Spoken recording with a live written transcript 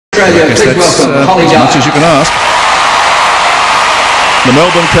Australia, I guess big that's welcome, Hollie as much Dykes. as you can ask. The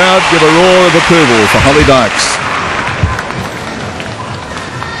Melbourne crowd give a roar of approval for Hollie Dykes.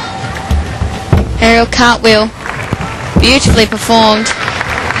 Aerial cartwheel, beautifully performed.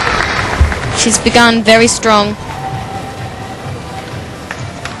 She's begun very strong.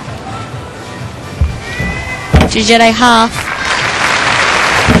 Jujete half,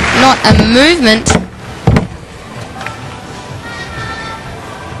 not a movement.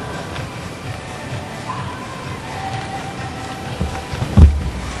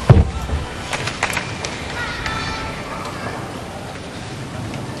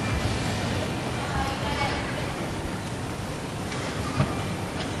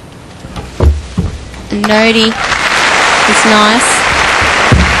 Nodi is nice.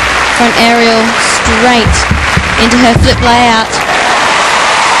 Front aerial straight into her flip layout.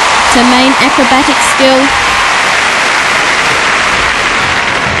 It's her main acrobatic skill.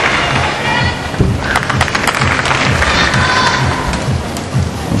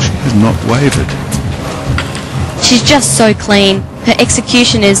 Well, she has not wavered. She's just so clean. Her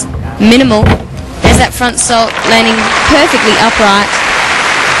execution is minimal. There's that front salt landing perfectly upright.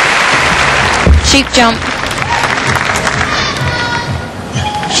 Sheep jump.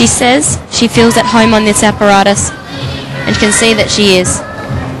 She says she feels at home on this apparatus, and you can see that she is.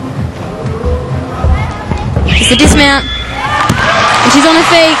 It's the dismount, and she's on her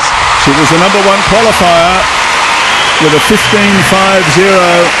feet. She was the #1 qualifier with a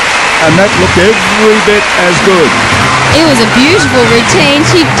 15.50, and that looked every bit as good. It was a beautiful routine.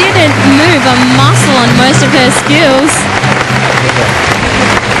 She didn't move a muscle on most of her skills.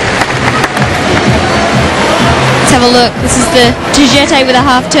 Let's have a look. This is the Jujete with a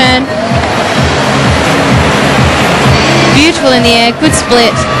half turn. Beautiful in the air, good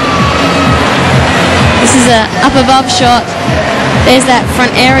split. This is a up above shot. There's that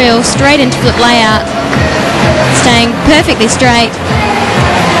front aerial straight into flip layout. Staying perfectly straight.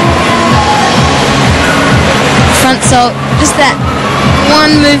 Front salt, just that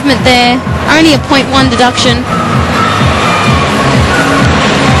one movement there. Only a 0.1 deduction.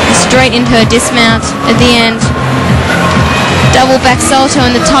 Straight into her dismount at the end. Double back salto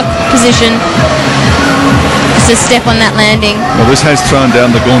in the tuck position. Just a step on that landing. Well, this has thrown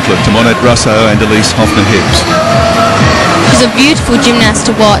down the gauntlet to Monette Russo and Elise Hoffner-Hibbs. She's a beautiful gymnast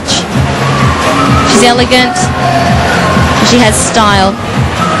to watch. She's elegant. And she has style.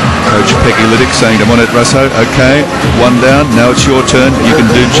 Coach Peggy Liddick saying to Monette Russo, okay, one down, now it's your turn, you can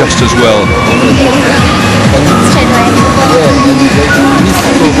do just as well.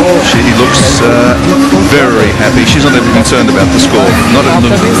 She looks very happy. She's not even concerned about the score, not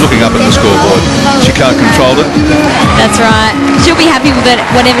even looking up at the scoreboard. She can't control it. That's right. She'll be happy with it,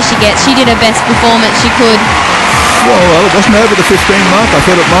 whatever she gets. She did her best performance she could. Well, it wasn't over the 15 mark. I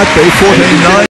thought it might be 14.9.